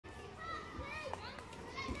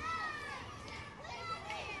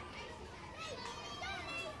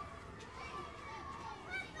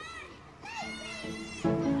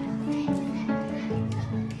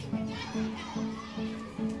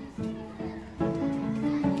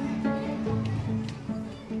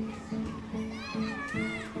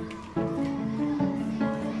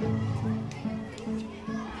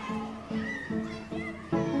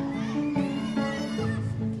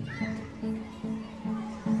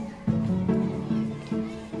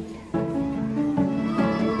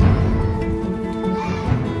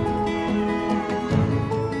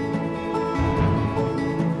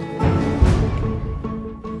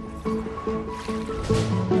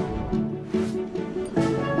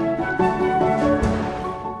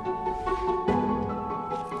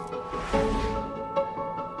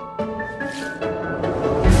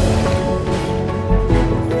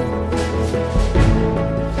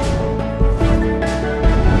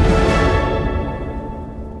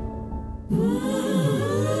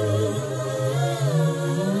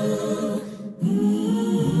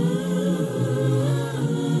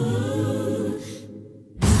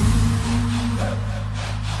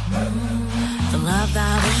the love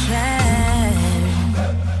that we share.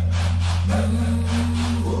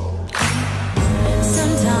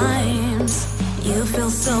 Sometimes you feel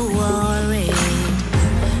so worried.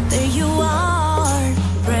 There you are,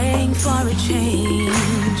 praying for a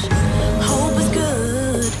change. Hope is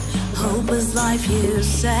good, hope is life, you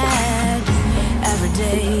said. Every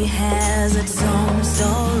day has its own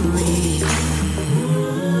story.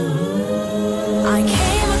 I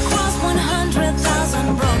came across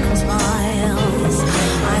 100,000 broken smiles.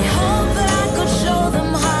 I hope that I could show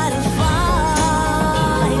them how to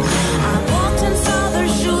fly. I walked and saw their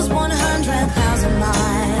shoes 100,000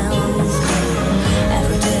 miles.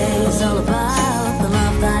 Every day is all about the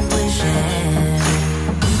love that we share.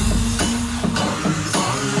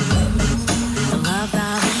 The love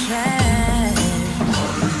that we share.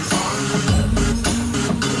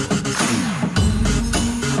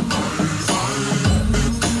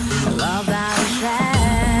 The love that we share. The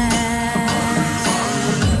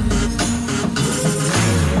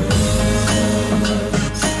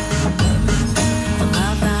love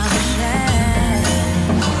that we share.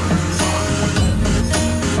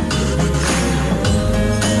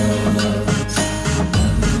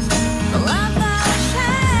 The love that we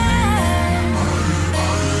share.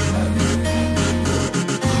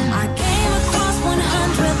 I came across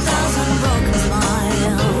 100,000 broken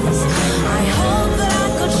smiles. I hope that I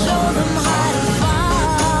could show them how to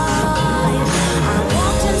fly. I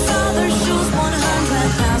walked and saw their shoes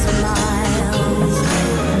 100,000 miles.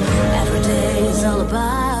 Every day is all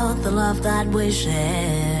about the love that we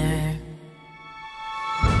share.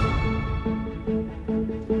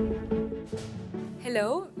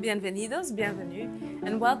 Hello, bienvenidos, bienvenue,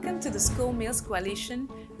 and welcome to the School Meals Coalition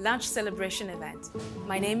Lunch Celebration event.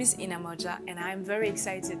 My name is Ina Moja, and I am very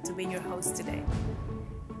excited to be your host today.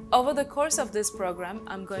 Over the course of this program,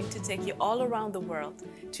 I'm going to take you all around the world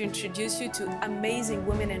to introduce you to amazing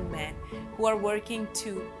women and men who are working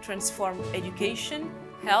to transform education,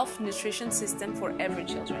 health, nutrition system for every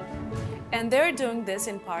children. And they're doing this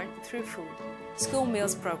in part through food, school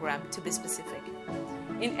meals program to be specific.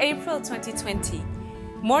 In April 2020,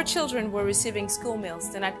 more children were receiving school meals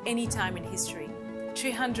than at any time in history.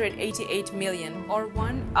 388 million, or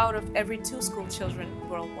 1 out of every 2 school children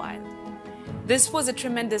worldwide. This was a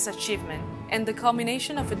tremendous achievement and the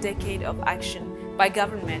culmination of a decade of action by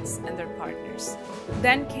governments and their partners.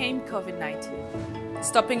 Then came COVID-19,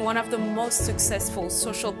 stopping one of the most successful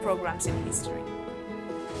social programs in history.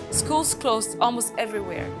 Schools closed almost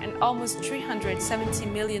everywhere, and almost 370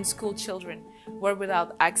 million school children were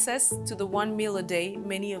without access to the 1 meal a day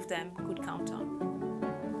many of them could count on.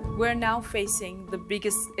 We're now facing the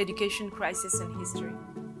biggest education crisis in history.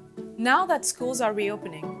 Now that schools are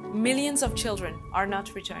reopening, millions of children are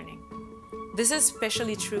not returning. This is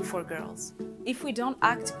especially true for girls. If we don't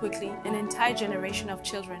act quickly, an entire generation of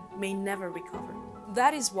children may never recover.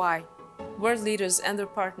 That is why world leaders and their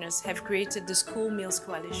partners have created the School Meals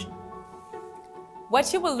Coalition.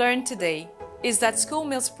 What you will learn today is that school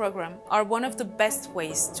meals programs are one of the best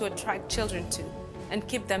ways to attract children to and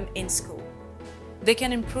keep them in school. They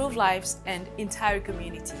can improve lives and entire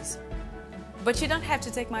communities. But you don't have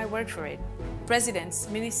to take my word for it. Presidents,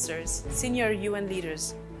 ministers, senior UN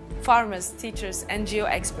leaders, farmers, teachers, NGO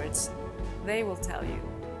experts, they will tell you.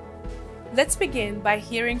 Let's begin by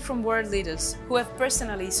hearing from world leaders who have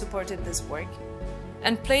personally supported this work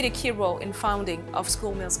and played a key role in founding of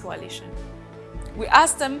School Meals Coalition. We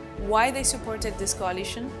asked them why they supported this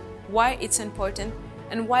coalition, why it's important,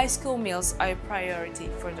 and why school meals are a priority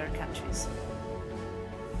for their countries.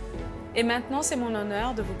 Et maintenant, c'est mon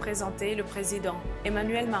honneur de vous présenter le président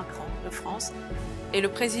Emmanuel Macron de France et le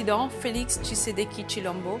président Félix Tshisekedi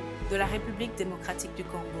Tshilombo de la République démocratique du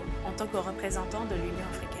Congo en tant que représentant de l'Union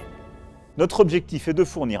africaine. Notre objectif est de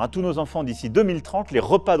fournir à tous nos enfants d'ici 2030 les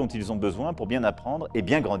repas dont ils ont besoin pour bien apprendre et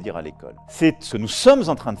bien grandir à l'école. C'est ce que nous sommes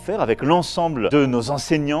en train de faire avec l'ensemble de nos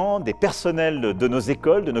enseignants, des personnels de nos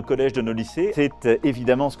écoles, de nos collèges, de nos lycées. C'est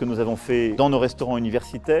évidemment ce que nous avons fait dans nos restaurants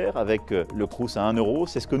universitaires avec le crous à 1 €.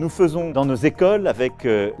 C'est ce que nous faisons dans nos écoles avec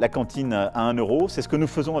la cantine à 1 €. C'est ce que nous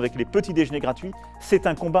faisons avec les petits déjeuners gratuits. C'est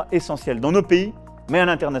un combat essentiel dans nos pays, mais à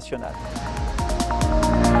l'international.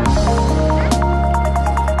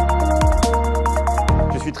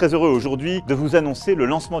 Je suis très heureux aujourd'hui de vous annoncer le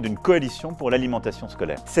lancement d'une coalition pour l'alimentation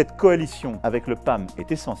scolaire. Cette coalition avec le PAM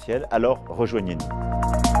est essentielle, alors rejoignez-nous.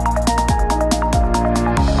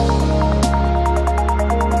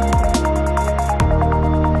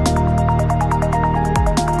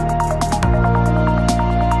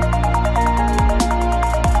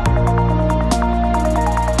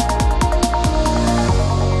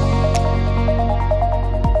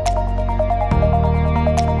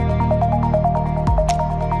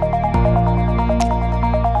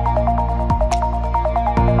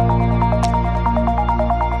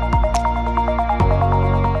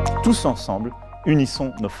 tous ensemble,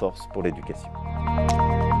 unissons nos forces pour l'éducation.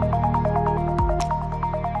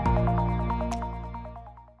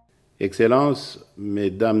 Excellences,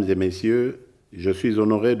 Mesdames et Messieurs, je suis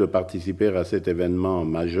honoré de participer à cet événement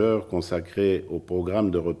majeur consacré au programme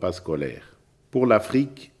de repas scolaires. Pour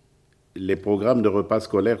l'Afrique, les programmes de repas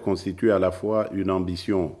scolaires constituent à la fois une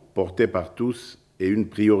ambition portée par tous et une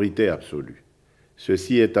priorité absolue.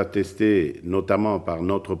 Ceci est attesté notamment par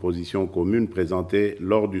notre position commune présentée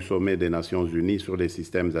lors du sommet des Nations Unies sur les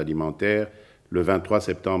systèmes alimentaires le 23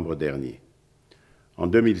 septembre dernier. En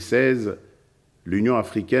 2016, l'Union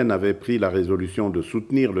africaine avait pris la résolution de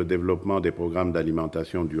soutenir le développement des programmes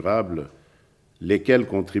d'alimentation durable, lesquels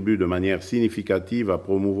contribuent de manière significative à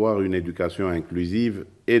promouvoir une éducation inclusive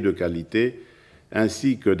et de qualité,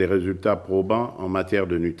 ainsi que des résultats probants en matière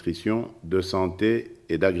de nutrition, de santé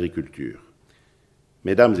et d'agriculture.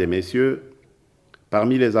 Mesdames et Messieurs,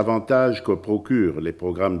 parmi les avantages que procurent les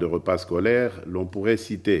programmes de repas scolaires, l'on pourrait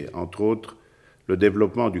citer, entre autres, le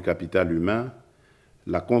développement du capital humain,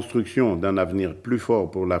 la construction d'un avenir plus fort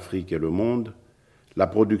pour l'Afrique et le monde, la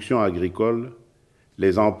production agricole,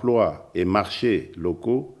 les emplois et marchés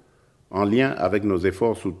locaux, en lien avec nos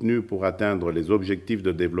efforts soutenus pour atteindre les objectifs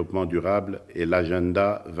de développement durable et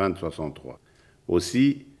l'agenda 2063.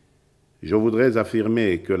 Aussi, je voudrais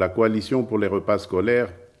affirmer que la coalition pour les repas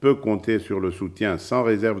scolaires peut compter sur le soutien sans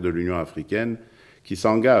réserve de l'Union africaine, qui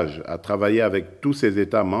s'engage à travailler avec tous ses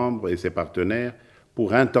États membres et ses partenaires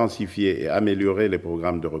pour intensifier et améliorer les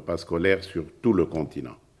programmes de repas scolaires sur tout le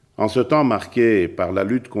continent. En ce temps marqué par la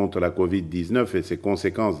lutte contre la Covid-19 et ses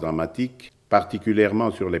conséquences dramatiques,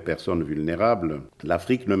 particulièrement sur les personnes vulnérables,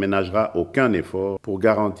 l'Afrique ne ménagera aucun effort pour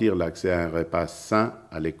garantir l'accès à un repas sain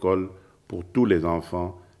à l'école pour tous les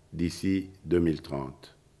enfants d'ici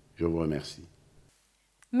 2030. Je vous remercie.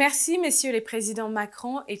 Merci, Messieurs les Présidents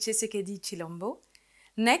Macron et Tshisekedi Chilombo.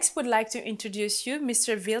 Next, would like to introduce you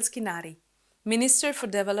Mr. Vils Kinari, Minister for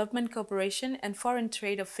Development Cooperation and Foreign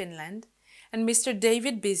Trade of Finland, and Mr.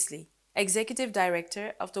 David Beasley, Executive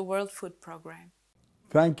Director of the World Food Programme.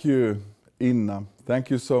 Thank you, Inna. Thank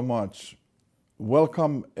you so much.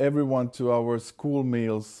 Welcome everyone to our School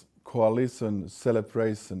Meals Coalition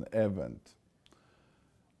celebration event.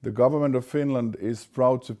 The Government of Finland is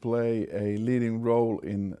proud to play a leading role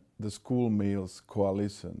in the School Meals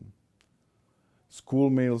Coalition. School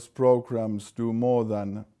meals programs do more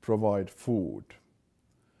than provide food.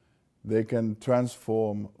 They can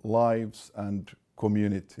transform lives and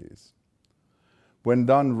communities. When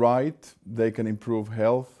done right, they can improve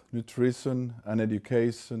health, nutrition and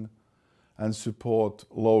education and support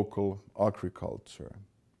local agriculture.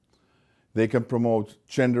 They can promote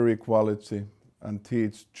gender equality and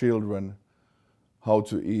teach children how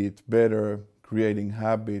to eat better, creating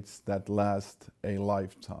habits that last a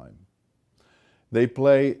lifetime. They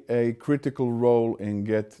play a critical role in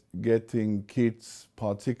getting kids,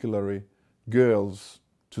 particularly girls,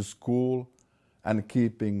 to school and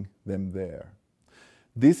keeping them there.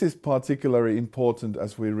 This is particularly important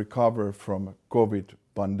as we recover from COVID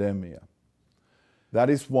pandemic. That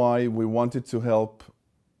is why we wanted to help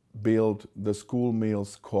build the School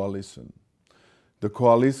Meals Coalition. The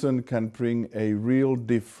coalition can bring a real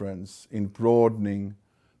difference in broadening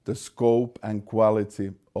the scope and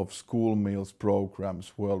quality of school meals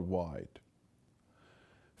programs worldwide.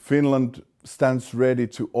 Finland stands ready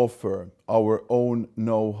to offer our own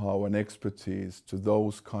know-how and expertise to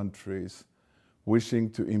those countries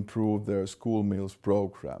wishing to improve their school meals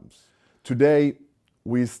programs. Today,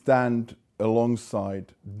 we stand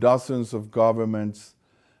alongside dozens of governments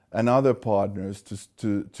and other partners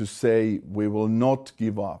to say we will not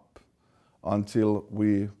give up until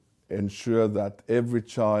we ensure that every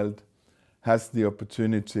child has the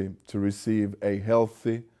opportunity to receive a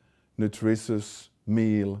healthy, nutritious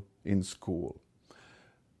meal in school.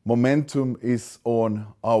 Momentum is on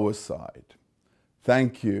our side.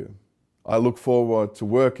 Thank you. I look forward to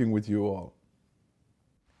working with you all.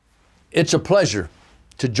 It's a pleasure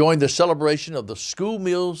to join the celebration of the School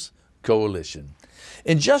Meals Coalition.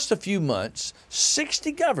 In just a few months,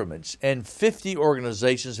 60 governments and 50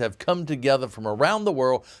 organizations have come together from around the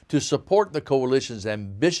world to support the coalition's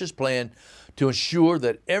ambitious plan to ensure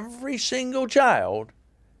that every single child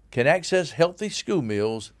can access healthy school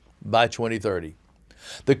meals by 2030.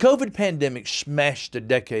 The COVID pandemic smashed a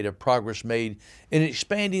decade of progress made in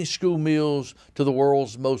expanding school meals to the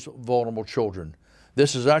world's most vulnerable children.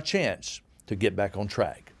 This is our chance to get back on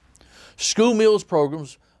track. School meals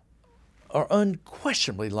programs are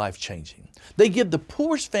unquestionably life-changing. They give the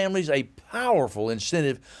poorest families a powerful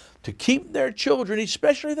incentive to keep their children,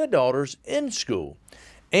 especially their daughters, in school.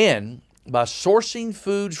 And by sourcing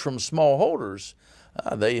foods from smallholders,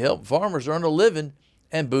 They help farmers earn a living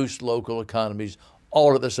and boost local economies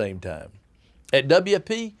all at the same time. At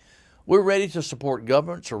WFP, we're ready to support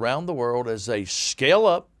governments around the world as they scale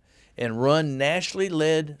up and run nationally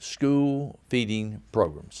led school feeding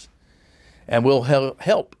programs. And we'll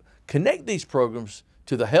help connect these programs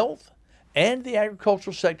to the health and the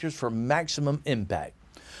agricultural sectors for maximum impact.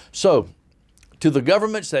 So, to the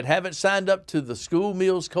governments that haven't signed up to the School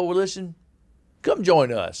Meals Coalition, come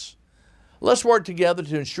join us. Let's work together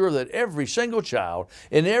to ensure that every single child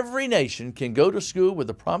in every nation can go to school with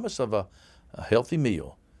the promise of a healthy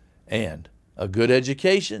meal and a good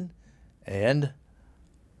education and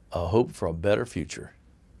a hope for a better future.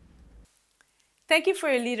 Thank you for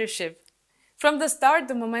your leadership. From the start,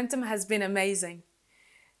 the momentum has been amazing.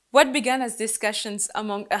 What began as discussions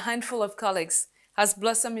among a handful of colleagues has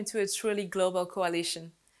blossomed into a truly global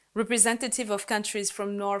coalition, representative of countries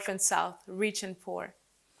from north and south, rich and poor.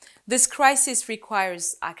 This crisis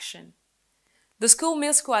requires action. The School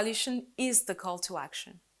Meals Coalition is the call to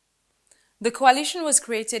action. The coalition was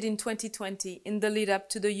created in 2020 in the lead-up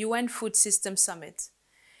to the UN Food System Summit,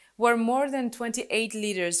 where more than 28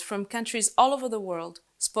 leaders from countries all over the world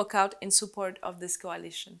spoke out in support of this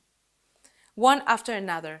coalition. One after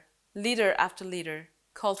another, leader after leader,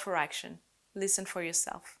 called for action. Listen for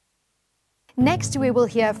yourself. Next, we will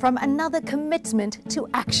hear from another commitment to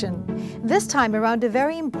action, this time around a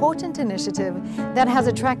very important initiative that has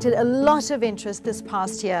attracted a lot of interest this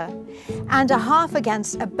past year, and a half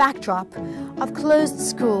against a backdrop of closed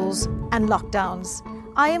schools and lockdowns.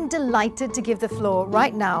 I am delighted to give the floor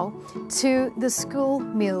right now to the School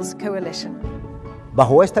Meals Coalition.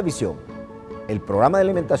 Bajo esta visión, el programa de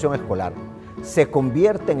alimentación escolar se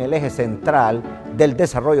convierte en el eje central del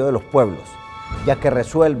desarrollo de los pueblos, ya que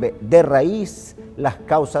resuelve de raíz las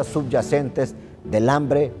causas subyacentes del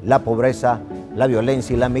hambre, la pobreza, la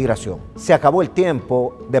violencia y la migración. Se acabó el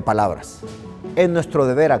tiempo de palabras. Es nuestro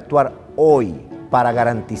deber actuar hoy para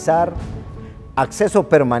garantizar acceso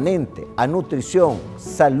permanente a nutrición,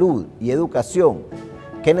 salud y educación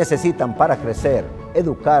que necesitan para crecer,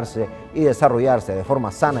 educarse y desarrollarse de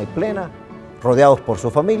forma sana y plena, rodeados por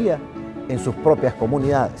su familia, en sus propias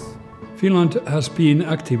comunidades. Finland has been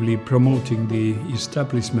actively promoting the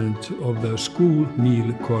establishment of the School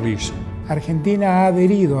Meal Coalition. Argentina ha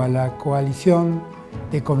adherido a la coalición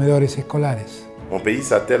de comedores escolares. Mon pays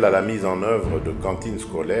s'attelle à la mise en œuvre de cantines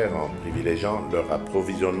scolaires en privilégiant leur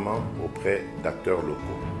approvisionnement auprès d'acteurs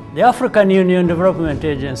locaux. The African Union Development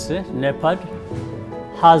Agency, NEPAD,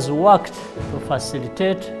 has worked to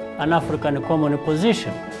facilitate an African common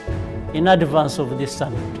position in advance of this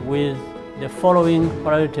summit with the following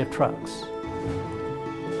priority tracks.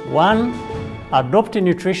 1. Adopt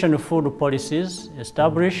nutrition food policies,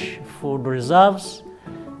 establish food reserves,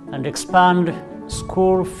 and expand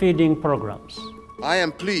school feeding programs. I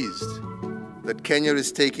am pleased that Kenya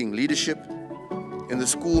is taking leadership in the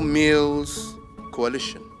School Meals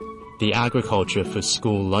Coalition. The Agriculture for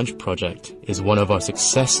School Lunch project is one of our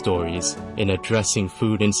success stories in addressing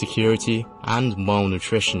food insecurity and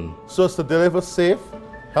malnutrition. So as to deliver safe,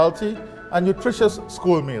 healthy, and nutritious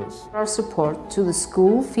school meals. Our support to the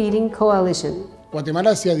School Feeding Coalition.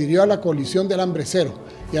 Guatemala se adhirió a la coalición del hambre cero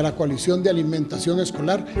y a la coalición de alimentación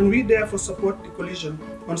escolar. And we therefore support the coalition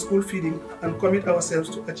on school feeding and commit ourselves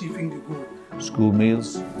to achieving the goal. School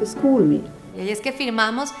meals. The school meal. Y es que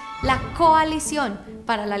firmamos la coalición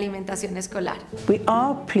para la alimentación escolar. We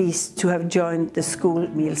are pleased to have joined the School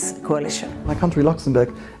Meals Coalition. My country,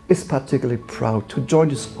 Luxembourg, is particularly proud to join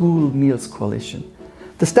the School Meals Coalition.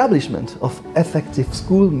 The establishment of effective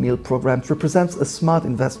school meal programs represents a smart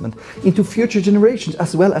investment into future generations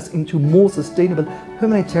as well as into more sustainable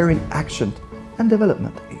humanitarian action and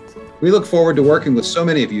development aid. We look forward to working with so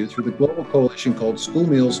many of you through the global coalition called School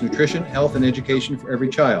Meals, Nutrition, Health and Education for Every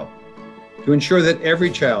Child to ensure that every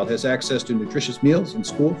child has access to nutritious meals in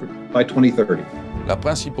school by 2030. La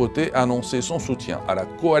Principauté a annoncé son soutien à la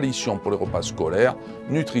Coalition pour les repas scolaires,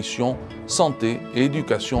 nutrition, santé et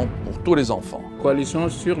éducation pour tous les enfants. Coalition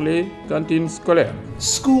sur les cantines scolaires.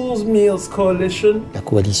 School Meals Coalition. La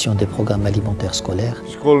Coalition des programmes alimentaires scolaires.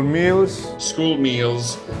 School Meals. School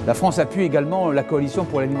Meals. La France appuie également la Coalition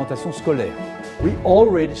pour l'alimentation scolaire. We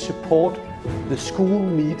already support the School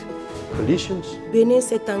Meal Coalitions. Bénin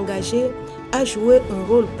s'est engagé à jouer un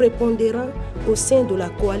rôle prépondérant au sein de la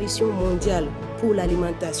Coalition mondiale pour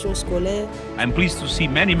l'alimentation scolaire. I'm pleased to see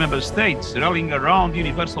many member states rallying around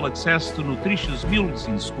universal access to nutritious meals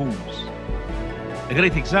in schools. A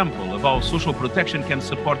great example of how social protection can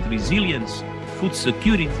support resilience, food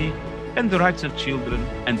security, and the rights of children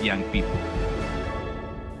and young people.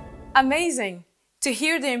 Amazing! To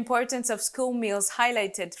hear the importance of school meals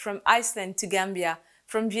highlighted from Iceland to Gambia,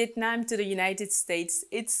 from Vietnam to the United States,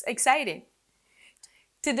 it's exciting.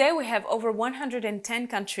 Today we have over 110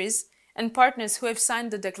 countries and partners who have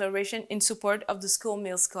signed the declaration in support of the School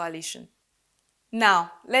Meals Coalition.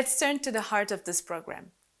 Now, let's turn to the heart of this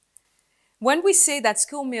program. When we say that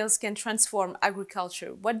school meals can transform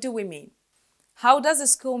agriculture, what do we mean? How does a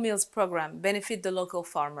school meals program benefit the local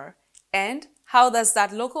farmer? And how does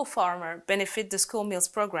that local farmer benefit the school meals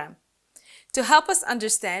program? To help us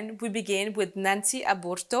understand, we begin with Nancy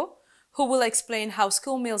Aburto, who will explain how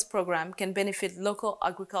school meals program can benefit local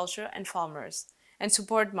agriculture and farmers and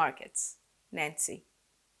support markets. Nancy.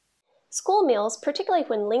 School meals, particularly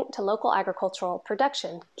when linked to local agricultural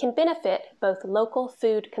production, can benefit both local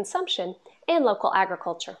food consumption and local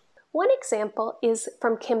agriculture. One example is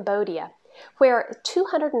from Cambodia, where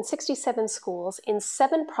 267 schools in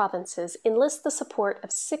 7 provinces enlist the support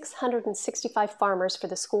of 665 farmers for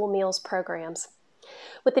the school meals programs.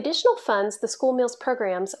 With additional funds, the school meals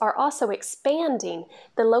programs are also expanding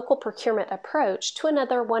the local procurement approach to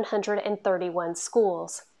another 131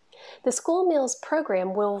 schools. The school meals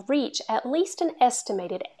program will reach at least an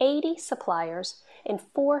estimated 80 suppliers and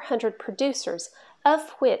 400 producers,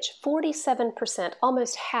 of which 47%,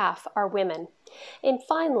 almost half, are women. And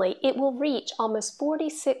finally, it will reach almost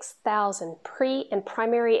 46,000 pre- and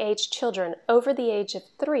primary age children over the age of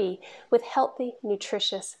 3 with healthy,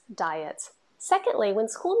 nutritious diets. Secondly, when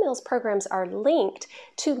school meals programs are linked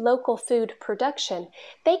to local food production,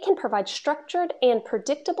 they can provide structured and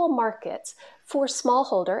predictable markets for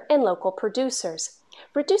smallholder and local producers,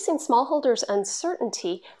 reducing smallholders'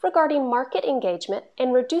 uncertainty regarding market engagement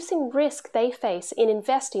and reducing risk they face in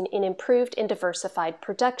investing in improved and diversified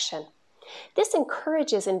production. This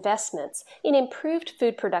encourages investments in improved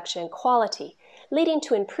food production and quality, leading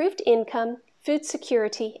to improved income, food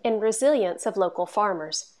security, and resilience of local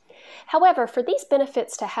farmers. However, for these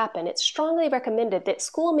benefits to happen, it's strongly recommended that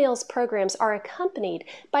school meals programs are accompanied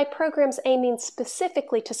by programs aiming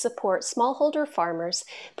specifically to support smallholder farmers'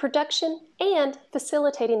 production and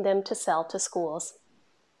facilitating them to sell to schools.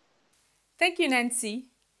 Thank you, Nancy.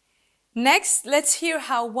 Next, let's hear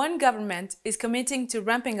how one government is committing to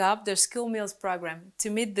ramping up their school meals program to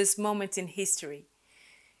meet this moment in history.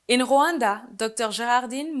 In Rwanda, Dr.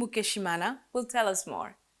 Gerardine Mukeshimana will tell us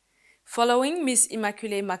more. Following Ms.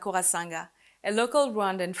 Immaculée Makurasanga, a local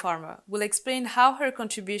Rwandan farmer, will explain how her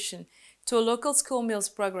contribution to a local school meals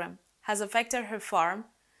program has affected her farm,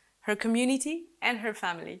 her community, and her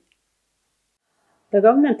family. The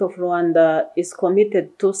government of Rwanda is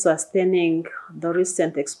committed to sustaining the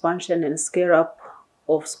recent expansion and scale-up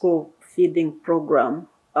of school feeding program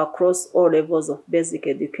across all levels of basic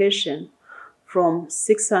education, from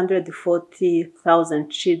 640,000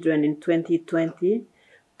 children in 2020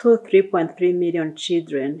 to 3.3 million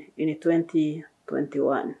children in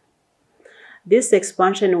 2021. This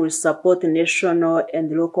expansion will support national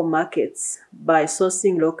and local markets by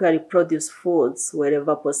sourcing locally produced foods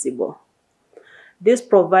wherever possible. This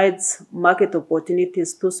provides market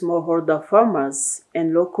opportunities to smallholder farmers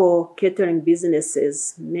and local catering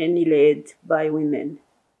businesses, mainly led by women.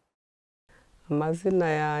 Amazina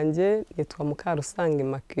yanjye nitwa Mukarusanga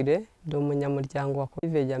Immaculée, ndi umunyamuryango wa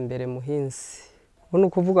Koperative Mbere Muhinzi. Ubu ni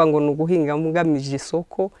ukuvuga ngo ni uguhinga mugamije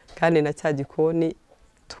isoko kandi na cya gikoni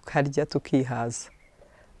tukarya tukihaza.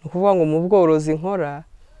 Ni ukuvuga ngo mu bworozi nkora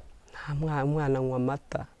nta mwana anywa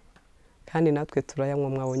amata kandi natwe turayanywa.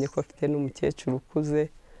 Mwabonye ko afite n'umukecuru ukuze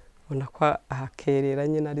ubona ko ahakerera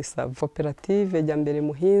nyine ari sava. Koperative Jya Mbere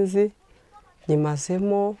Muhinzi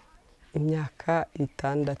nyimazemo imyaka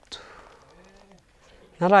 6.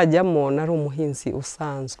 Narajyamo nari umuhinzi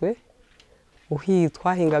usanzwe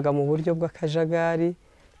twahingaga mu buryo bw'akajagari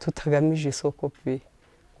tutagamije isoko pe.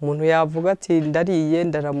 Umuntu yavuga ati ndariye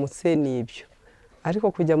ndaramutse n'ibyo,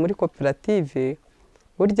 ariko kujya muri koperative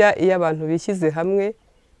burya iyo abantu bishyize hamwe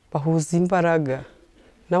bahuza imbaraga,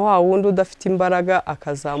 na wa wundi udafite imbaraga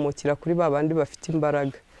akazamukira kuri babandi bafite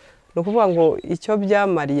imbaraga. No kuvuga ngo icyo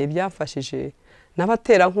byamariye byafashije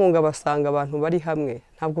n'abaterankunga basanga abantu bari hamwe,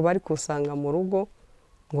 ntabwo bari kusanga mu rugo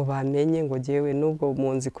ngo bamenye ngo jewe nubwo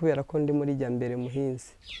munzi kubera ko ndi muri Jya Mbere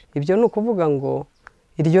Muhinzi. Ibyo ni ukuvuga ngo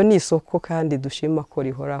iryo ni isoko kandi dushima ko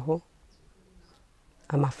rihoraho,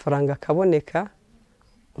 amafaranga akaboneka,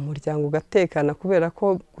 umuryango ugatekana kubera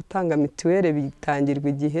ko gutanga mituweli bitangirwa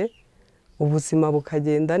igihe, ubuzima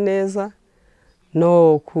bukagenda neza,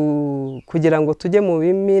 no kugira ngo tujye mu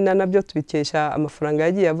bimina nabyo tubikesha amafaranga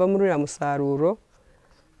yagiye ava muri uriya musaruro.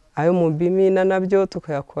 Ayo mu bimina nabyo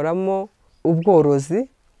tukayakoramo ubworozi,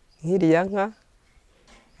 nk'iriya nka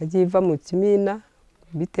yagiye iva mu kimina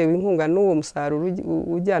bitewe inkunga n'uwo musaruro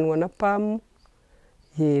ujyanwa na pamu,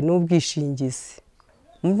 n'ubwishingizi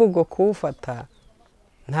mvugo kuwufata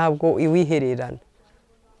ntabwo iwihererana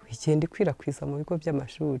igenda ikwirakwiza mu bigo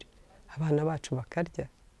by'amashuri abana bacu bakarya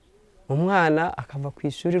umwana akava ku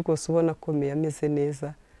ishuri rwose ubona akomeye ameze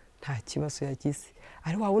neza nta kibazo yagize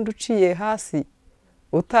ari wa wundi uciye hasi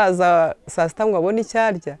utaza saa sita ngo abone icyo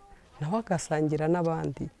arya nawe agasangira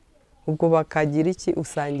n'abandi ubwo bakagira iki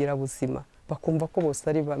usangira buzima bakumva ko bose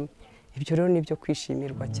ari bamwe ibyo rero nibyo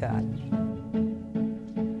kwishimirwa cyane.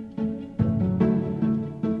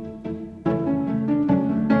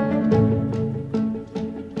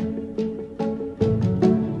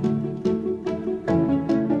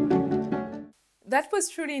 That was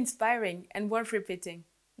truly inspiring and worth repeating.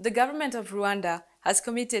 The government of Rwanda has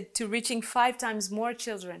committed to reaching 5 times more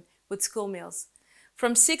children with school meals,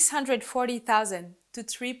 from 640,000 to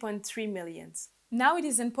 3.3 million. Now it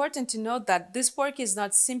is important to note that this work is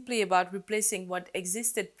not simply about replacing what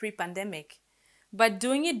existed pre-pandemic, but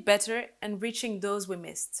doing it better and reaching those we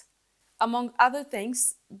missed. Among other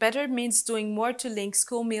things, better means doing more to link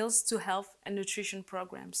school meals to health and nutrition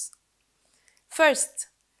programs. First,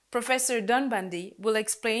 Professor Don Bundy will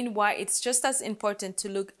explain why it's just as important to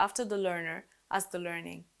look after the learner as the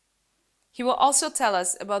learning. He will also tell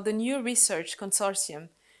us about the new research consortium,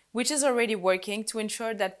 which is already working to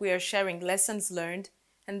ensure that we are sharing lessons learned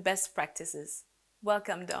and best practices.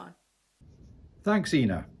 Welcome, Don. Thanks,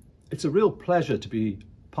 Ina. It's a real pleasure to be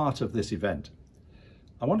part of this event.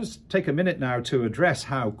 I want to take a minute now to address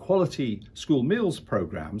how quality school meals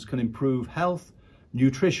programs can improve health,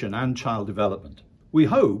 nutrition, and child development. We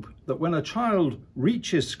hope that when a child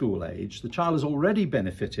reaches school age, the child has already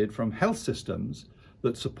benefited from health systems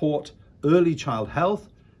that support early child health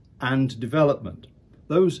and development.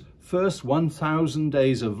 Those first 1,000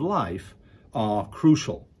 days of life are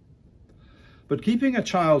crucial. But keeping a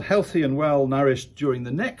child healthy and well nourished during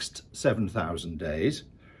the next 7,000 days,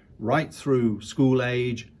 right through school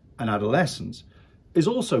age and adolescence, is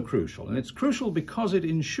also crucial. And it's crucial because it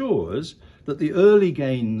ensures that the early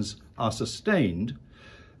gains are sustained,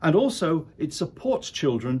 and also it supports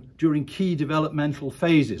children during key developmental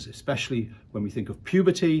phases, especially when we think of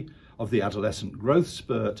puberty, of the adolescent growth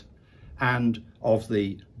spurt, and of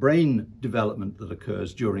the brain development that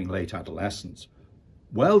occurs during late adolescence.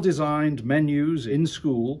 Well-designed menus in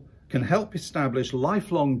school can help establish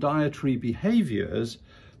lifelong dietary behaviours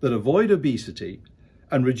that avoid obesity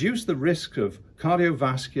and reduce the risk of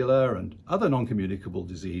cardiovascular and other non-communicable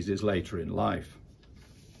diseases later in life.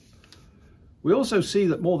 We also see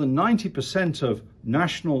that more than 90% of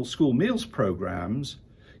national school meals programs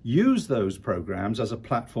use those programs as a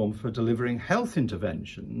platform for delivering health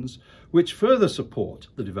interventions which further support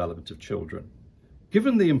the development of children.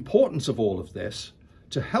 Given the importance of all of this,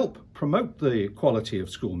 to help promote the quality of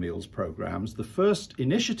school meals programs, the first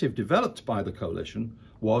initiative developed by the Coalition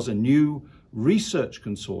was a new research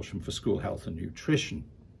consortium for school health and nutrition.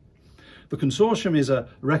 The consortium is a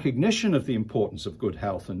recognition of the importance of good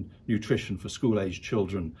health and nutrition for school-aged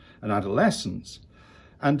children and adolescents,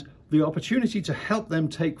 and the opportunity to help them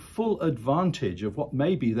take full advantage of what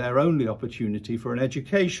may be their only opportunity for an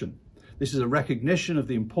education. This is a recognition of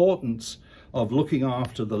the importance of looking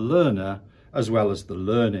after the learner as well as the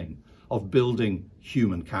learning, of building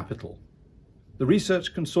human capital. The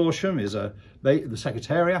research consortium is the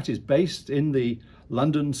Secretariat is based in the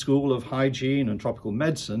London School of Hygiene and Tropical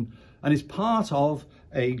Medicine and is part of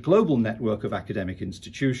a global network of academic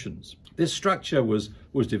institutions. This structure was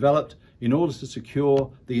developed in order to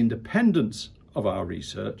secure the independence of our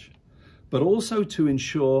research, but also to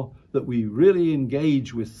ensure that we really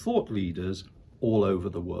engage with thought leaders all over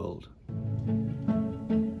the world.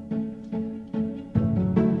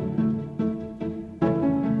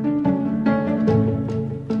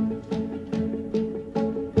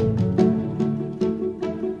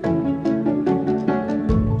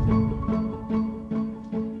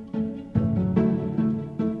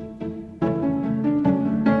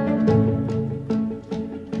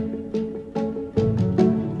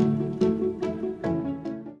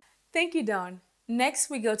 Thank you, Don. Next,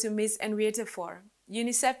 we go to Ms. Henrietta Four.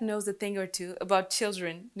 UNICEF knows a thing or two about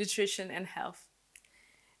children, nutrition, and health.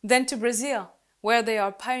 Then to Brazil, where they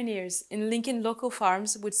are pioneers in linking local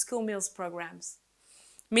farms with school meals programs.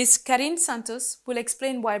 Ms. Karine Santos will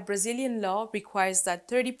explain why Brazilian law requires that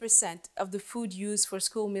 30% of the food used for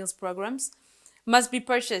school meals programs must be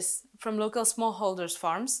purchased from local smallholders'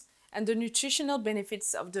 farms and the nutritional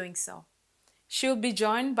benefits of doing so. She will be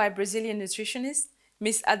joined by Brazilian nutritionist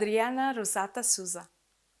Ms. Adriana Rosata Souza.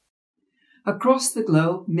 Across the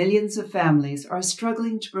globe, millions of families are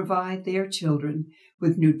struggling to provide their children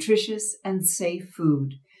with nutritious and safe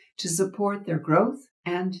food to support their growth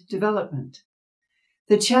and development.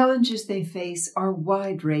 The challenges they face are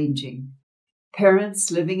wide-ranging.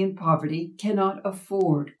 Parents living in poverty cannot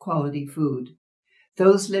afford quality food.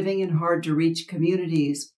 Those living in hard-to-reach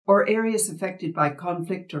communities or areas affected by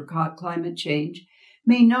conflict or climate change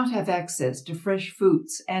may not have access to fresh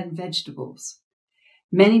fruits and vegetables.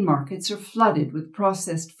 Many markets are flooded with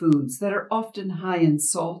processed foods that are often high in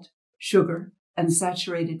salt, sugar, and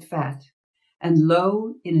saturated fat, and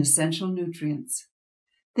low in essential nutrients.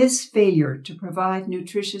 This failure to provide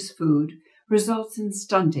nutritious food results in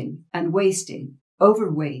stunting and wasting,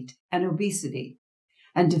 overweight, and obesity,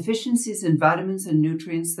 and deficiencies in vitamins and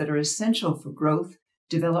nutrients that are essential for growth,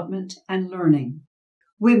 development, and learning.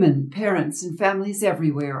 Women, parents, and families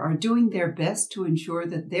everywhere are doing their best to ensure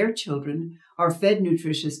that their children are fed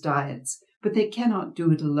nutritious diets, but they cannot do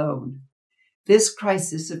it alone. This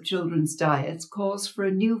crisis of children's diets calls for a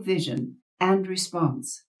new vision and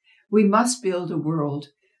response. We must build a world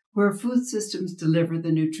where food systems deliver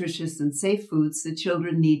the nutritious and safe foods that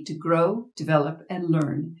children need to grow, develop, and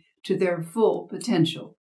learn to their full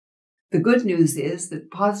potential. The good news is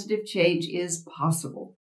that positive change is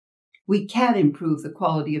possible. We can improve the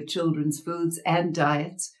quality of children's foods and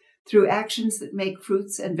diets through actions that make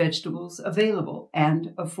fruits and vegetables available and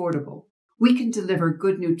affordable. We can deliver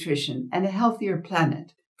good nutrition and a healthier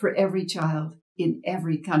planet for every child in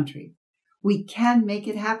every country. We can make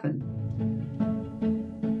it happen.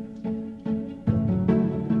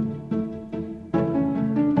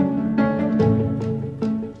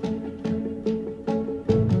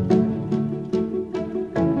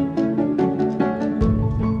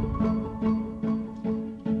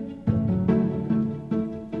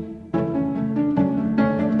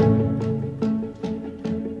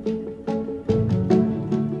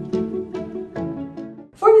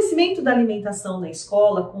 Da alimentação na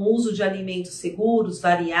escola, com uso de alimentos seguros,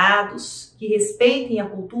 variados, que respeitem a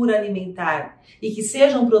cultura alimentar e que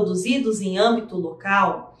sejam produzidos em âmbito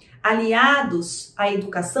local, aliados à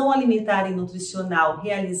educação alimentar e nutricional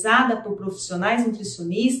realizada por profissionais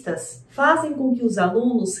nutricionistas, fazem com que os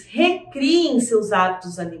alunos recriem seus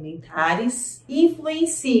hábitos alimentares e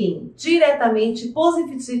influenciem diretamente e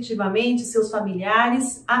positivamente seus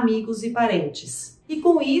familiares, amigos e parentes. E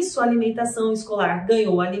com isso, a alimentação escolar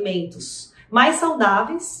ganhou alimentos mais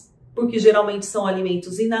saudáveis, porque geralmente são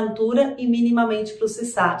alimentos in natura e minimamente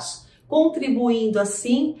processados, contribuindo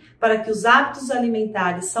assim para que os hábitos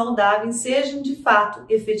alimentares saudáveis sejam de fato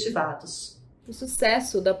efetivados. O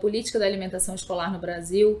sucesso da política da alimentação escolar no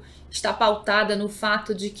Brasil está pautada no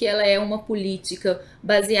fato de que ela é uma política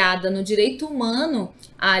baseada no direito humano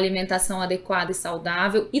à alimentação adequada e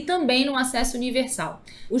saudável e também no acesso universal.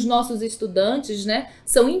 Os nossos estudantes,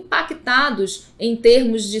 são impactados em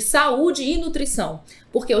termos de saúde e nutrição,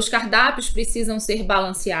 porque os cardápios precisam ser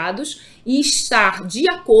balanceados e estar de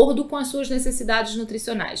acordo com as suas necessidades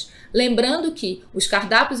nutricionais. Lembrando que os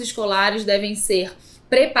cardápios escolares devem ser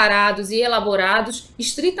preparados e elaborados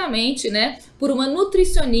estritamente, por uma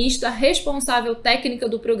nutricionista responsável técnica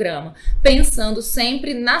do programa, pensando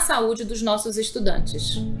sempre na saúde dos nossos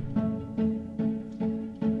estudantes.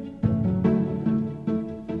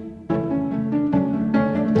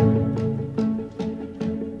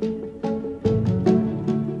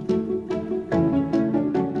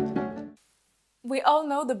 We all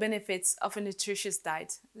know the benefits of a nutritious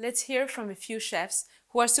diet. Let's hear from a few chefs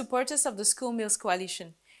who are supporters of the School Meals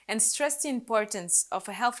Coalition and stress the importance of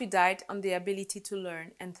a healthy diet on the ability to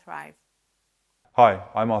learn and thrive. Hi,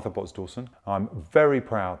 I'm Arthur Potts-Dawson. I'm very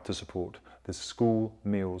proud to support the School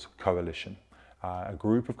Meals Coalition, a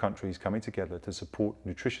group of countries coming together to support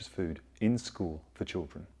nutritious food in school for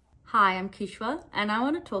children. Hi, I'm Kishwa, and I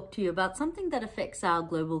want to talk to you about something that affects our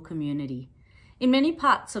global community. In many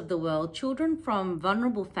parts of the world, children from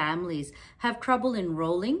vulnerable families have trouble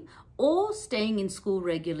enrolling or staying in school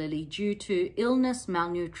regularly due to illness,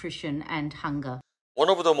 malnutrition, and hunger. One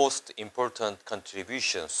of the most important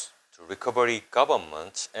contributions to recovery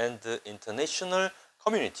governments and the international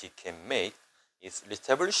community can make is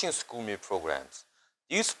establishing school meal programs.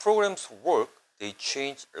 These programs work, they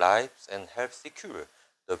change lives and help secure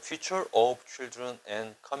the future of children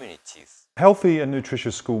and communities. Healthy and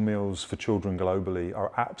nutritious school meals for children globally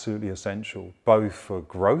are absolutely essential, both for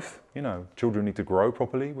growth, children need to grow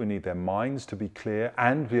properly, we need their minds to be clear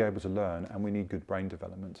and be able to learn, and we need good brain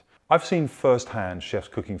development. I've seen firsthand chefs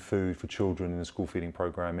cooking food for children in the school feeding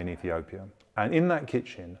program in Ethiopia. And in that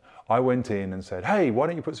kitchen, I went in and said, hey, why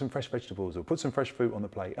don't you put some fresh vegetables or put some fresh fruit on the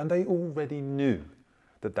plate? And they already knew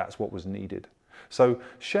that that's what was needed. So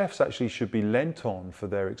chefs actually should be lent on for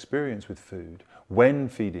their experience with food when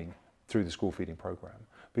feeding through the school feeding program,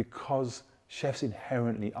 because chefs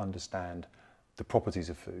inherently understand the properties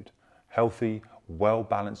of food. Healthy,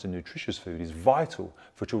 well-balanced and nutritious food is vital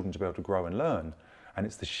for children to be able to grow and learn. And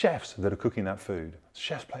it's the chefs that are cooking that food.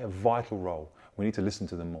 Chefs play a vital role. We need to listen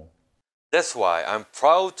to them more. That's why I'm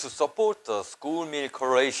proud to support the School Meal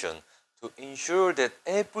Coalition to ensure that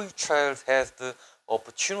every child has the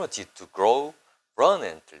opportunity to grow, run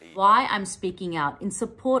and lead. Why I'm speaking out in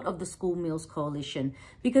support of the School Meals Coalition,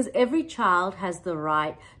 because every child has the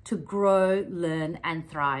right to grow, learn and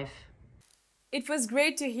thrive. It was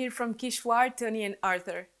great to hear from Kishwar, Tony and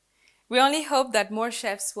Arthur. We only hope that more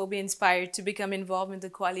chefs will be inspired to become involved in the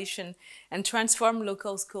coalition and transform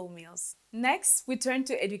local school meals. Next, we turn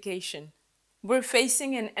to education. We're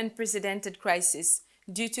facing an unprecedented crisis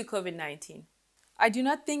due to COVID-19. I do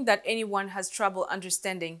not think that anyone has trouble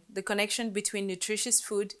understanding the connection between nutritious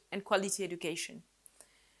food and quality education.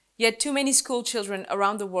 Yet too many school children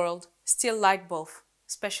around the world still lack both,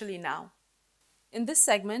 especially now. In this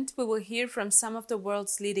segment, we will hear from some of the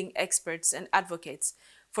world's leading experts and advocates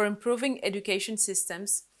for improving education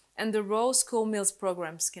systems and the role school meals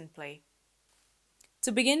programs can play.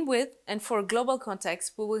 To begin with, and for global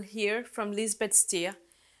context, we will hear from Lisbeth Stier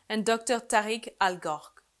and Dr. Tariq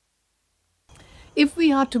Al-Gorq. If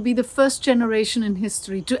we are to be the first generation in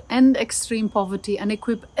history to end extreme poverty and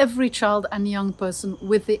equip every child and young person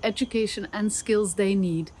with the education and skills they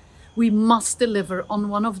need, we must deliver on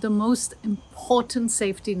one of the most important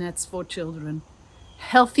safety nets for children: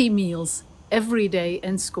 healthy meals every day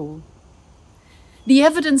in school. The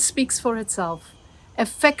evidence speaks for itself.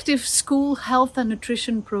 Effective school health and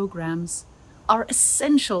nutrition programs are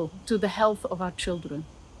essential to the health of our children.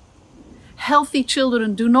 Healthy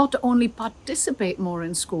children do not only participate more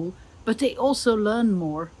in school, but they also learn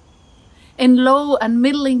more. In low and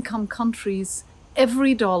middle income countries,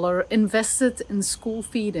 every dollar invested in school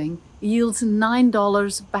feeding yields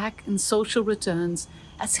 $9 back in social returns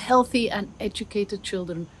as healthy and educated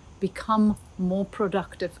children become more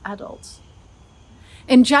productive adults.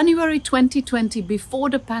 In January 2020, before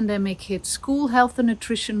the pandemic hit, school health and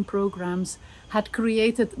nutrition programs had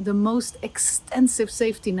created the most extensive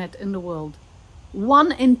safety net in the world.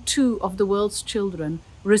 1 in 2 of the world's children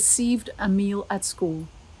received a meal at school,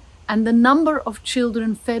 and the number of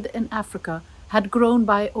children fed in Africa had grown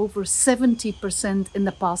by over 70% in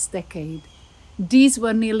the past decade. These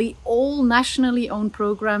were nearly all nationally owned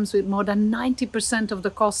programs with more than 90% of the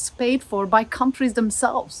costs paid for by countries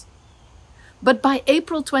themselves. But by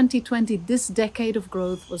April 2020, this decade of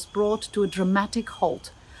growth was brought to a dramatic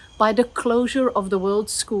halt by the closure of the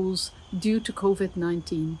world's schools due to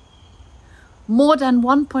COVID-19. More than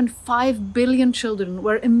 1.5 billion children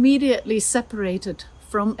were immediately separated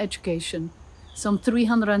from education. Some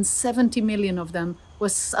 370 million of them were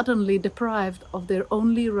suddenly deprived of their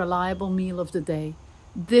only reliable meal of the day.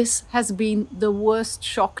 This has been the worst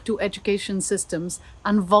shock to education systems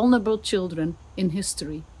and vulnerable children in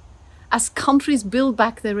history. As countries build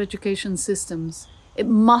back their education systems, it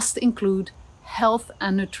must include health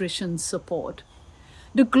and nutrition support.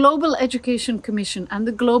 The Global Education Commission and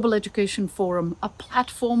the Global Education Forum, a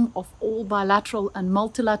platform of all bilateral and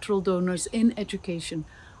multilateral donors in education,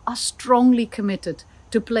 are strongly committed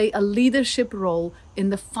to play a leadership role in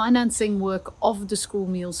the financing work of the School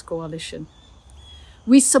Meals Coalition.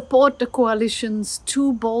 We support the coalition's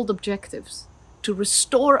 2 bold objectives: to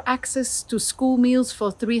restore access to school meals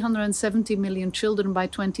for 370 million children by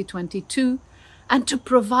 2022, and to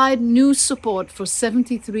provide new support for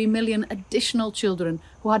 73 million additional children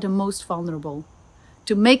who are the most vulnerable.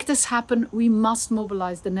 To make this happen, we must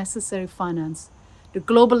mobilize the necessary finance. The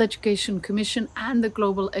Global Education Commission and the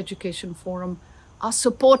Global Education Forum are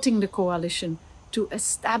supporting the coalition to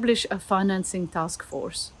establish a financing task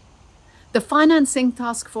force. The financing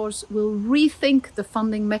task force will rethink the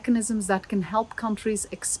funding mechanisms that can help countries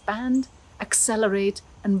expand, accelerate,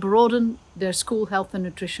 and broaden their school health and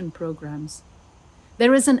nutrition programs.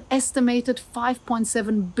 There is an estimated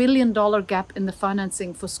 $5.7 billion gap in the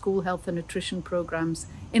financing for school health and nutrition programs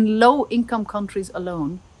in low-income countries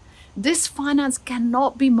alone. This finance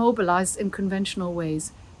cannot be mobilized in conventional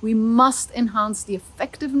ways. We must enhance the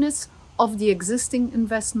effectiveness of the existing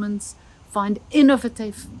investments, find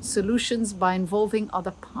innovative solutions by involving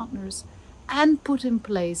other partners, and put in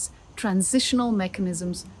place transitional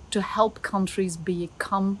mechanisms to help countries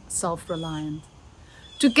become self-reliant.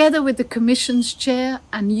 Together with the Commission's chair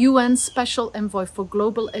and UN Special Envoy for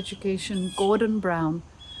Global Education, Gordon Brown,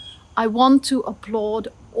 I want to applaud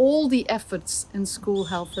all the efforts in school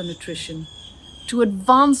health and nutrition to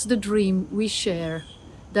advance the dream we share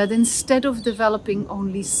that instead of developing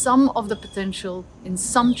only some of the potential in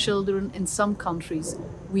some children in some countries,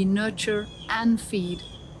 we nurture and feed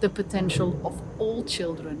the potential of all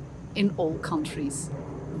children in all countries.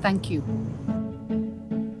 Thank you.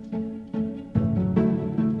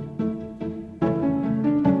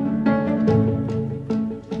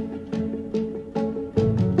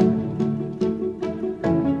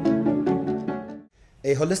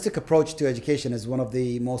 A holistic approach to education is one of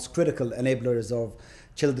the most critical enablers of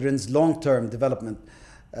children's long-term development.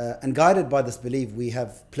 And guided by this belief, we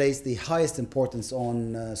have placed the highest importance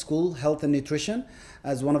on school health and nutrition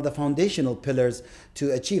as one of the foundational pillars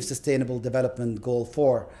to achieve Sustainable Development Goal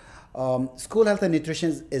 4. School health and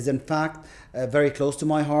nutrition is in fact very close to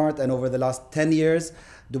my heart, and over the last 10 years,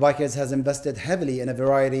 Dubai Cares has invested heavily in a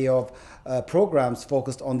variety of programs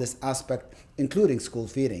focused on this aspect, including school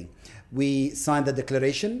feeding. We signed the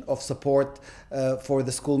declaration of support for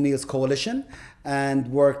the School Meals Coalition and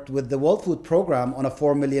worked with the World Food Program on a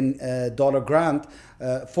 $4 million grant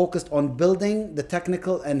focused on building the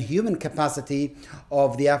technical and human capacity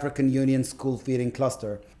of the African Union School Feeding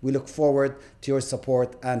Cluster. We look forward to your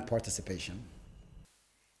support and participation.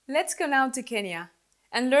 Let's go now to Kenya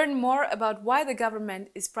and learn more about why the government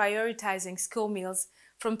is prioritizing school meals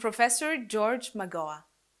from Professor George Magoa.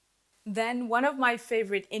 Then one of my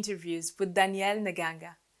favorite interviews with Daniel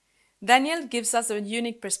Naganga. Daniel gives us a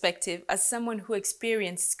unique perspective as someone who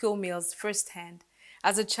experienced school meals firsthand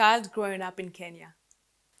as a child growing up in Kenya.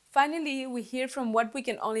 Finally, we hear from what we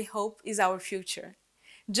can only hope is our future.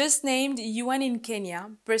 Just named UN in Kenya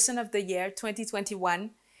Person of the Year 2021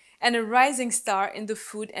 and a rising star in the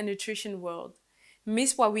food and nutrition world,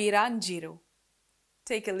 Miss Wawira Njiru.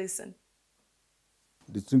 Take a listen.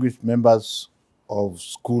 Distinguished members of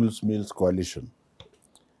Schools Meals Coalition.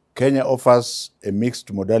 Kenya offers a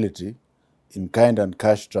mixed modality in kind and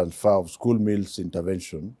cash transfer of school meals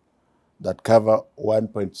intervention that cover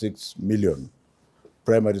 1.6 million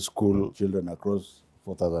primary school children across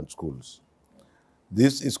 4,000 schools.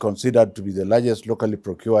 This is considered to be the largest locally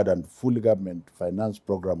procured and fully government-financed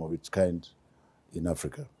program of its kind in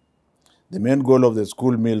Africa. The main goal of the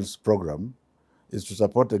School Meals program is to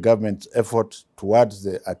support the government's effort towards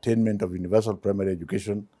the attainment of universal primary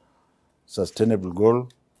education, sustainable goal,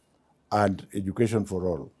 and education for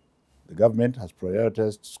all. The government has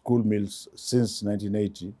prioritized school meals since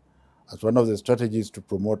 1980 as one of the strategies to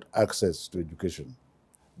promote access to education.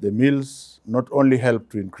 The meals not only help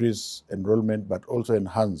to increase enrollment but also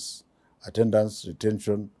enhance attendance,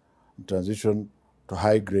 retention, and transition to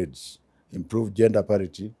high grades, improve gender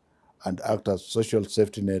parity, and act as social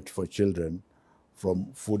safety net for children from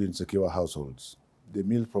food insecure households. The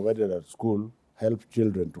meals provided at school help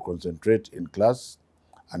children to concentrate in class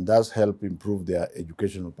and thus help improve their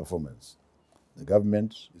educational performance. The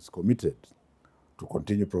government is committed to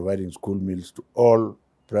continue providing school meals to all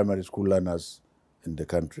primary school learners in the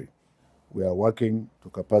country. We are working to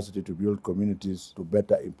capacity to build communities to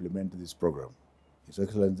better implement this program. His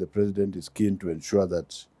Excellency the President is keen to ensure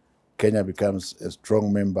that Kenya becomes a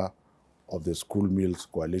strong member of the School Meals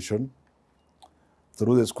Coalition.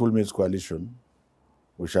 Through the School Meals Coalition,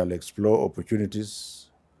 we shall explore opportunities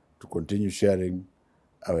to continue sharing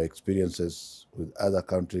our experiences with other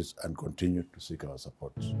countries and continue to seek our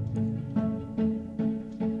support.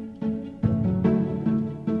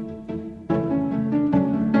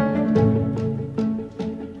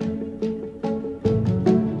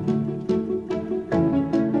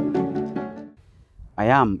 I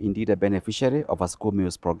am indeed a beneficiary of a school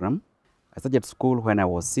meals program. I started school when I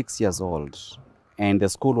was 6 years old, and the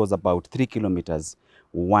school was about 3 kilometers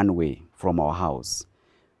one way from our house.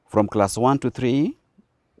 From class 1 to 3,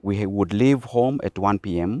 we would leave home at 1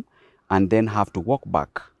 p.m. and then have to walk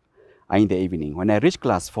back in the evening. When I reached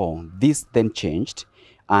class 4, this then changed,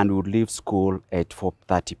 and we would leave school at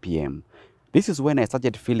 4:30 p.m. This is when I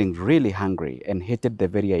started feeling really hungry and hated the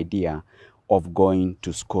very idea of going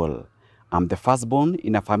to school. I'm the firstborn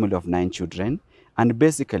in a family of 9 children, and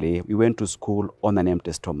basically we went to school on an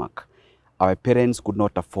empty stomach. Our parents could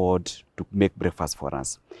not afford to make breakfast for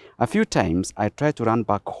us. A few times I tried to run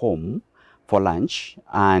back home for lunch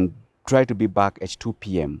and try to be back at 2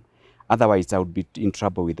 p.m. Otherwise I would be in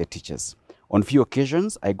trouble with the teachers. On few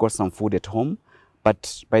occasions I got some food at home,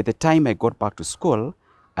 but by the time I got back to school,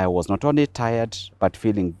 I was not only tired but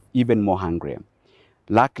feeling even more hungry.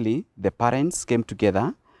 Luckily, the parents came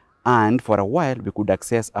together, and for a while we could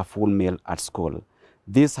access a full meal at school.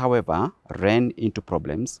 This, however, ran into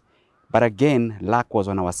problems, but again, luck was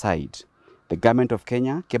on our side. The government of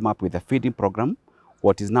Kenya came up with a feeding program,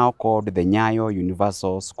 what is now called the Nyayo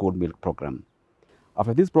Universal School Milk Program.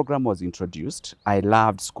 After this program was introduced, I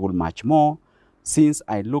loved school much more, since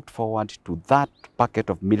I looked forward to that packet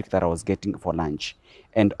of milk that I was getting for lunch.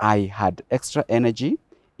 And I had extra energy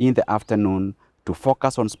in the afternoon to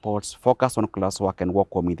focus on sports, focus on classwork, and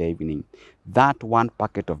walk home in the evening. That one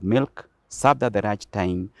packet of milk, served at the right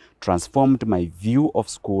time, transformed my view of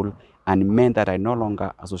school and meant that I no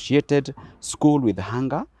longer associated school with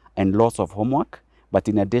hunger and loss of homework, but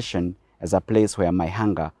in addition, as a place where my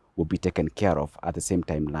hunger would be taken care of at the same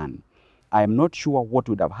time learn. I am not sure what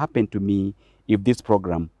would have happened to me if this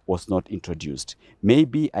program was not introduced.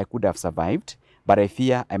 Maybe I could have survived, but I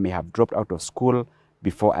fear I may have dropped out of school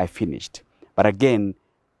before I finished. But again,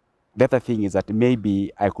 the other thing is that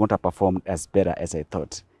maybe I could not have performed as better as I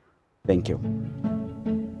thought. Thank you.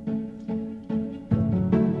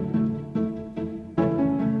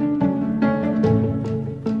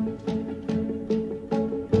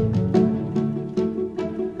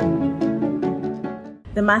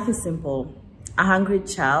 The math is simple. A hungry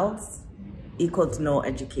child equals no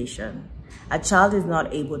education. A child is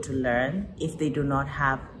not able to learn if they do not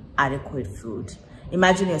have adequate food.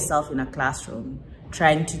 Imagine yourself in a classroom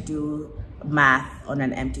trying to do math on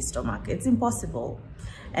an empty stomach. It's impossible.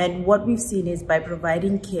 And what we've seen is by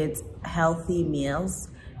providing kids healthy meals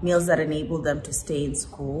that enable them to stay in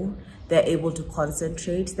school, they're able to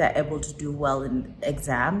concentrate, they're able to do well in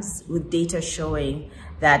exams, with data showing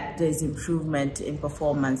that there's improvement in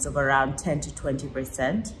performance of around 10 to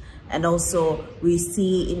 20%. And also we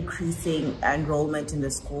see increasing enrollment in the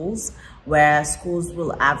schools, where schools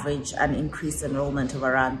will average an increased enrollment of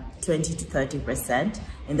around 20 to 30%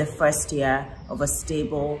 in the first year of a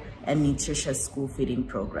stable and nutritious school feeding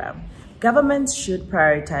program. Governments should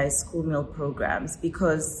prioritize school meal programs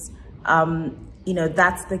because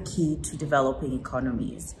that's the key to developing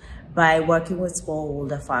economies. By working with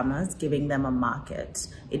smallholder farmers, giving them a market,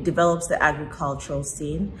 it develops the agricultural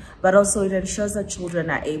scene, but also it ensures that children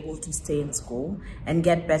are able to stay in school and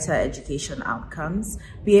get better education outcomes,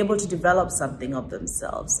 be able to develop something of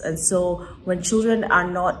themselves. And so when children are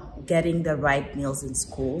not getting the right meals in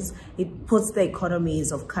schools, it puts the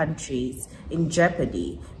economies of countries in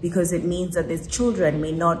jeopardy, because it means that these children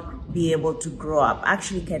may not be able to grow up,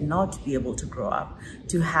 actually cannot be able to grow up,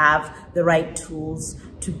 to have the right tools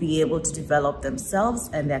to be able to develop themselves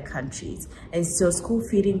and their countries. And so school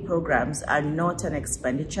feeding programs are not an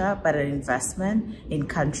expenditure, but an investment in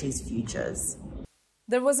countries' futures.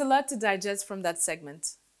 There was a lot to digest from that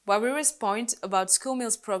segment. Wawiri's point about school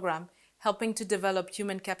meals program helping to develop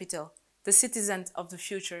human capital, the citizens of the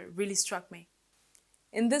future, really struck me.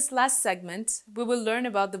 In this last segment, we will learn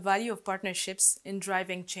about the value of partnerships in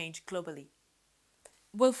driving change globally.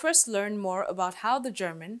 We'll first learn more about how the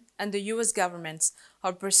German and the US governments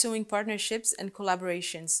are pursuing partnerships and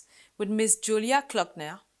collaborations, with Ms. Julia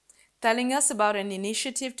Klockner telling us about an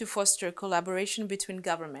initiative to foster collaboration between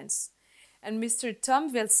governments, and Mr.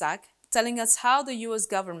 Tom Vilsack telling us how the US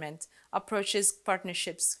government approaches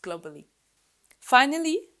partnerships globally.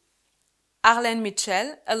 Finally, Arlene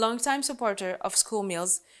Mitchell, a longtime supporter of school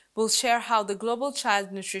meals, will share how the Global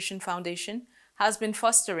Child Nutrition Foundation has been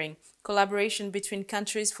fostering collaboration between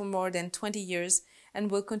countries for more than 20 years and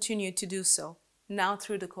will continue to do so, now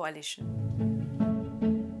through the coalition.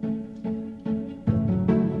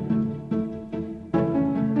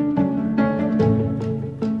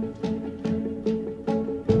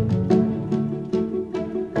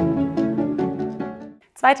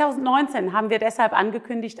 (2019) haben wir deshalb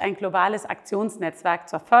angekündigt, ein globales Aktionsnetzwerk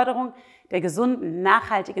zur Förderung der gesunden,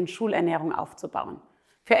 nachhaltigen Schulernährung aufzubauen.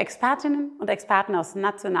 Für Expertinnen und Experten aus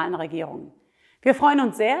nationalen Regierungen. Wir freuen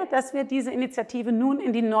uns sehr, dass wir diese Initiative nun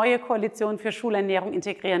in die neue Koalition für Schulernährung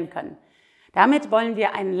integrieren können. Damit wollen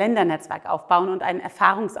wir ein Ländernetzwerk aufbauen und einen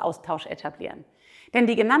Erfahrungsaustausch etablieren. Denn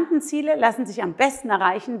die genannten Ziele lassen sich am besten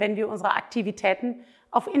erreichen, wenn wir unsere Aktivitäten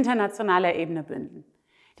auf internationaler Ebene bündeln.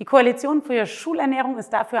 Die Koalition für Schulernährung ist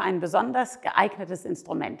dafür ein besonders geeignetes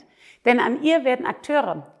Instrument. Denn an ihr werden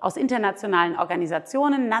Akteure aus internationalen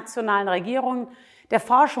Organisationen, nationalen Regierungen, der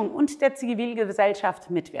Forschung und der Zivilgesellschaft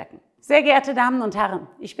mitwirken. Sehr geehrte Damen und Herren,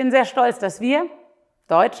 ich bin sehr stolz, dass wir,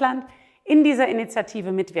 Deutschland, in dieser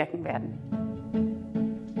Initiative mitwirken werden.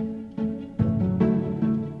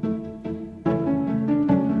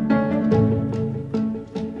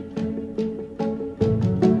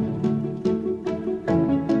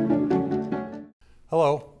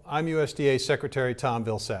 Hello, I'm USDA Secretary Tom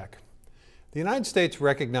Vilsack. The United States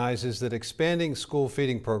recognizes that expanding school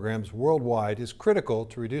feeding programs worldwide is critical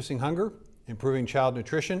to reducing hunger, improving child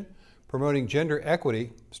nutrition, promoting gender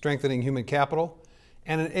equity, strengthening human capital,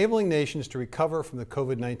 and enabling nations to recover from the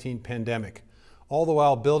COVID-19 pandemic, all the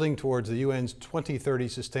while building towards the UN's 2030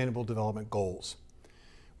 Sustainable Development Goals.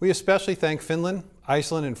 We especially thank Finland,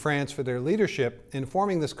 Iceland, and France for their leadership in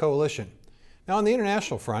forming this coalition. Now, on the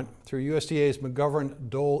international front, through USDA's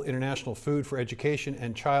McGovern-Dole International Food for Education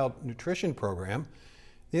and Child Nutrition Program,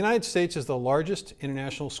 the United States is the largest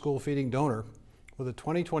international school feeding donor with a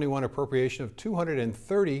 2021 appropriation of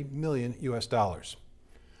 $230 million.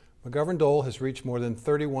 McGovern-Dole has reached more than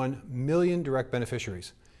 31 million direct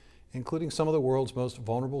beneficiaries, including some of the world's most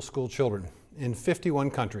vulnerable school children, in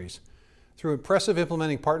 51 countries through impressive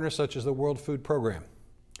implementing partners such as the World Food Program.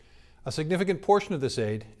 A significant portion of this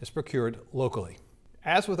aid is procured locally.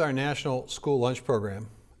 As with our national school lunch program,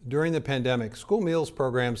 during the pandemic, school meals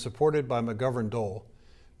programs supported by McGovern-Dole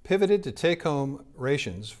pivoted to take-home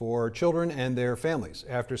rations for children and their families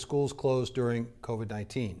after schools closed during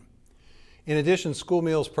COVID-19. In addition, school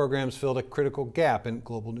meals programs filled a critical gap in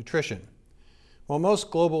global nutrition. While most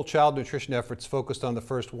global child nutrition efforts focused on the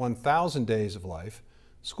first 1,000 days of life,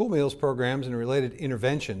 school meals programs and related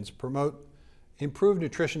interventions promote improved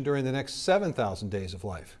nutrition during the next 7,000 days of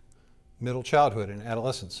life, middle childhood and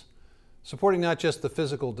adolescence, supporting not just the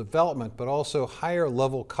physical development, but also higher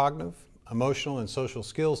level cognitive, emotional, and social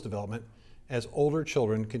skills development as older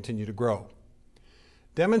children continue to grow.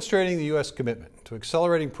 Demonstrating the U.S. commitment to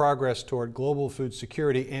accelerating progress toward global food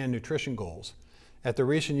security and nutrition goals, at the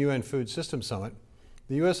recent UN Food Systems Summit,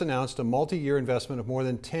 the U.S. announced a multi-year investment of more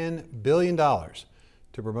than $10 billion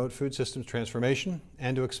to promote food systems transformation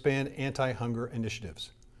and to expand anti-hunger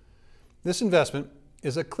initiatives. This investment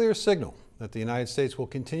is a clear signal that the United States will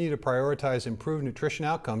continue to prioritize improved nutrition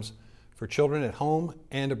outcomes for children at home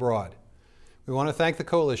and abroad. We want to thank the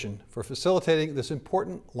Coalition for facilitating this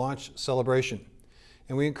important launch celebration,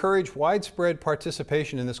 and we encourage widespread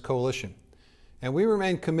participation in this coalition, and we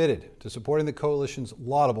remain committed to supporting the Coalition's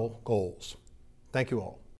laudable goals. Thank you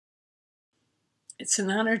all. It's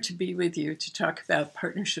an honor to be with you to talk about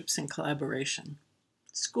partnerships and collaboration.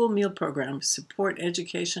 School meal programs support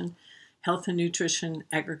education, health and nutrition,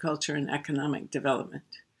 agriculture, and economic development.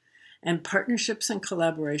 And partnerships and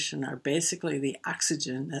collaboration are basically the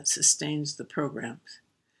oxygen that sustains the programs.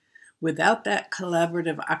 Without that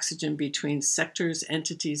collaborative oxygen between sectors,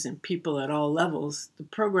 entities, and people at all levels, the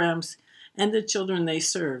programs and the children they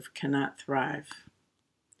serve cannot thrive.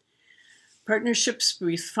 Partnerships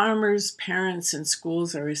with farmers, parents, and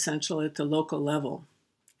schools are essential at the local level,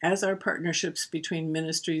 as are partnerships between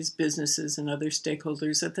ministries, businesses, and other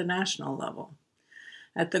stakeholders at the national level.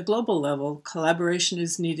 At the global level, collaboration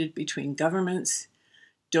is needed between governments,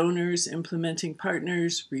 donors, implementing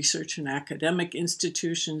partners, research and academic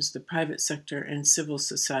institutions, the private sector, and civil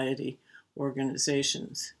society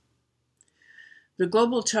organizations. The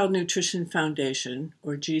Global Child Nutrition Foundation,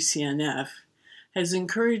 or GCNF, has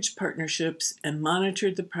encouraged partnerships and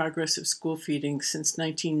monitored the progress of school feeding since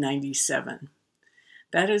 1997.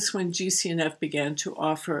 That is when GCNF began to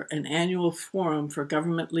offer an annual forum for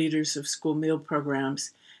government leaders of school meal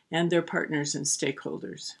programs and their partners and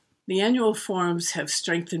stakeholders. The annual forums have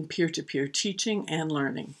strengthened peer-to-peer teaching and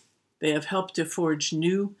learning. They have helped to forge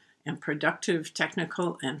new and productive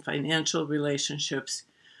technical and financial relationships,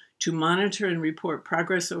 to monitor and report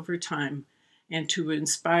progress over time, and to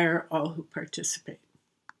inspire all who participate.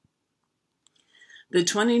 The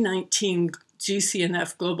 2019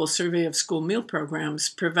 GCNF Global Survey of School Meal Programs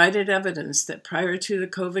provided evidence that prior to the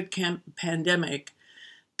COVID pandemic,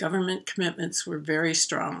 government commitments were very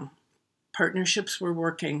strong, partnerships were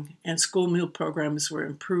working, and school meal programs were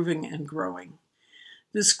improving and growing.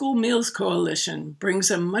 The School Meals Coalition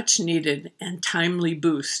brings a much-needed and timely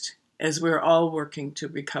boost as we're all working to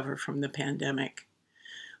recover from the pandemic.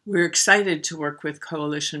 We're excited to work with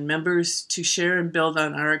Coalition members to share and build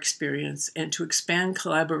on our experience and to expand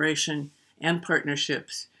collaboration and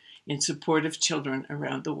partnerships in support of children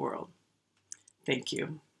around the world. Thank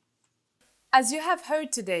you. As you have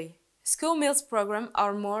heard today, school meals programs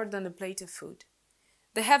are more than a plate of food.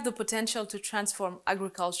 They have the potential to transform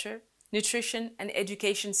agriculture, nutrition, and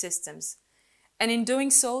education systems, and in doing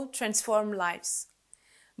so, transform lives.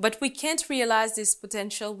 But we can't realize this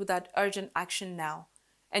potential without urgent action now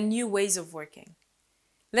and new ways of working.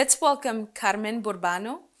 Let's welcome Carmen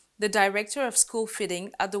Borbano, the Director of School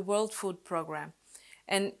Feeding at the World Food Program,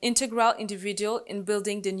 an integral individual in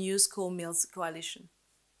building the new School Meals Coalition.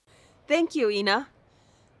 Thank you, Ina.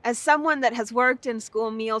 As someone that has worked in school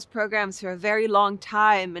meals programs for a very long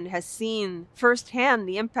time and has seen firsthand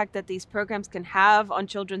the impact that these programs can have on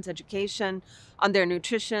children's education, on their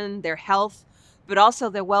nutrition, their health, but also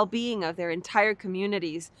the well-being of their entire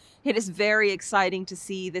communities, it is very exciting to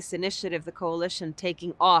see this initiative, the Coalition,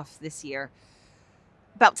 taking off this year.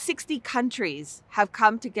 About 60 countries have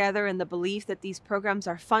come together in the belief that these programs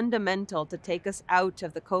are fundamental to take us out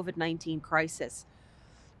of the COVID-19 crisis.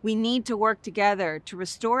 We need to work together to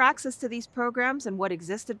restore access to these programs and what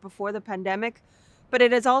existed before the pandemic, but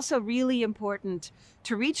it is also really important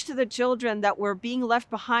to reach to the children that were being left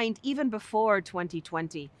behind even before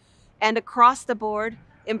 2020, and across the board,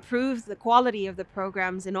 improve the quality of the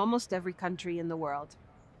programs in almost every country in the world.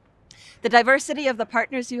 The diversity of the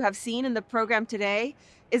partners you have seen in the program today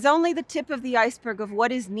is only the tip of the iceberg of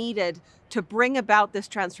what is needed to bring about this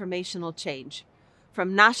transformational change.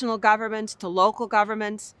 From national governments to local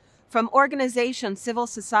governments, from organizations, civil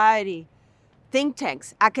society, think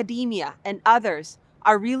tanks, academia, and others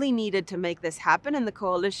are really needed to make this happen, and the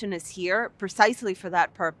coalition is here precisely for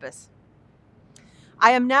that purpose.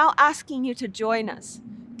 I am now asking you to join us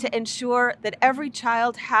to ensure that every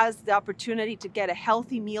child has the opportunity to get a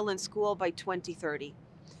healthy meal in school by 2030.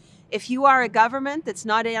 If you are a government that's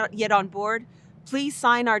not yet on board, please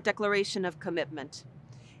sign our Declaration of Commitment.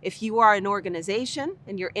 If you are an organization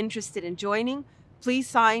and you're interested in joining, please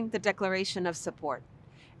sign the Declaration of Support.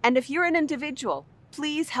 And if you're an individual,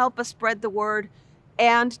 please help us spread the word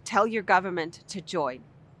and tell your government to join.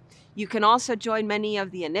 You can also join many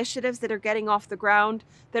of the initiatives that are getting off the ground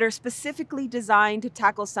that are specifically designed to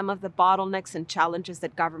tackle some of the bottlenecks and challenges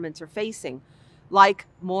that governments are facing, like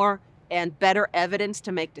more and better evidence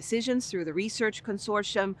to make decisions through the research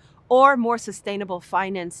consortium, or more sustainable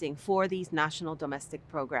financing for these national domestic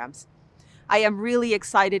programs. I am really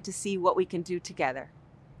excited to see what we can do together.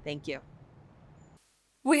 Thank you.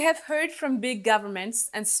 We have heard from big governments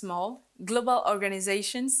and small, global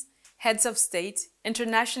organizations, heads of state,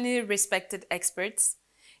 internationally respected experts.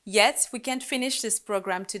 Yet, we can't finish this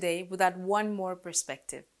program today without one more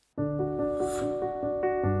perspective.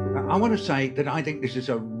 I want to say that I think this is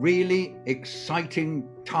a really exciting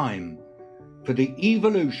time for the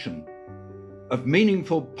evolution of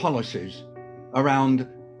meaningful policies around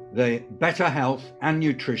the better health and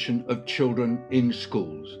nutrition of children in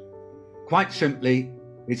schools. Quite simply,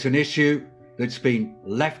 it's an issue that's been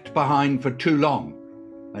left behind for too long,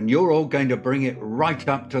 and you're all going to bring it right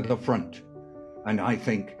up to the front. And I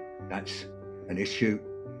think that's an issue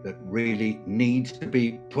that really needs to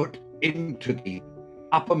be put into the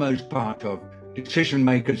uppermost part of decision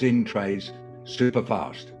makers in trays super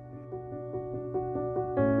fast.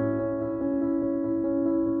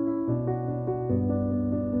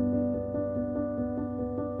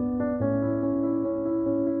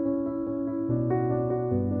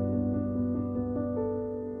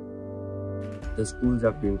 The schools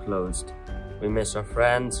have been closed. We miss our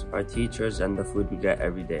friends, our teachers, and the food we get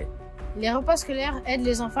every day. Les repas scolaires aident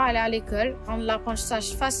les enfants à aller à l'école, rendent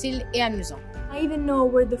l'apprentissage facile et amusant. I even know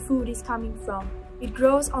where the food is coming from. It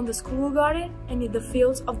grows on the school garden and in the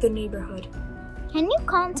fields of the neighborhood. Can you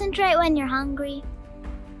concentrate when you're hungry?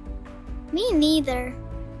 Me neither.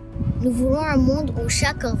 Nous voulons un monde où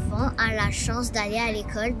chaque enfant a la chance d'aller à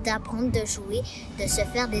l'école, d'apprendre, de jouer, de se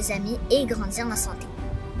faire des amis et grandir en santé.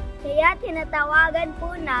 Kaya tinatawagan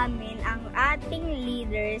po namin ang ating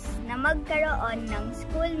leaders na magkaroon ng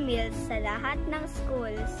school meals sa lahat ng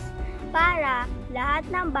schools para lahat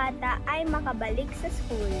ng bata ay makabalik sa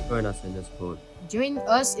school. Join us in this call. Join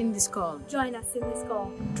us in this call. Join us in this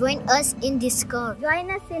call. Join us in this call. Join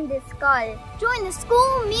us in this call. Join the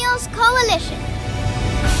School Meals Coalition.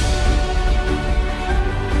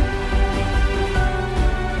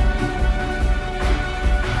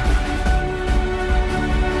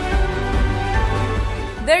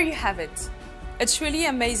 There you have it. A truly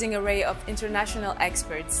amazing array of international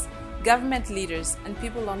experts, government leaders, and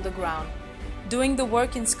people on the ground doing the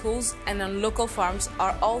work in schools and on local farms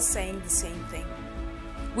are all saying the same thing.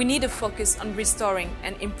 We need a focus on restoring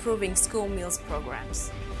and improving school meals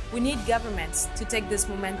programs. We need governments to take this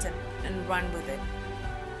momentum and run with it.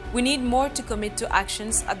 We need more to commit to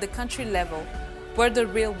actions at the country level where the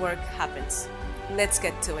real work happens. Let's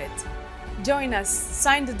get to it. Join us,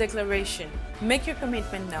 sign the declaration, make your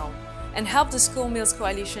commitment known, and help the School Meals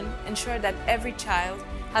Coalition ensure that every child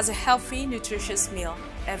has a healthy, nutritious meal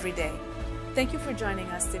every day. Thank you for joining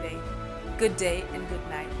us today. Good day and good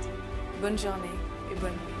night. Bonne journée et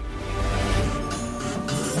bonne nuit.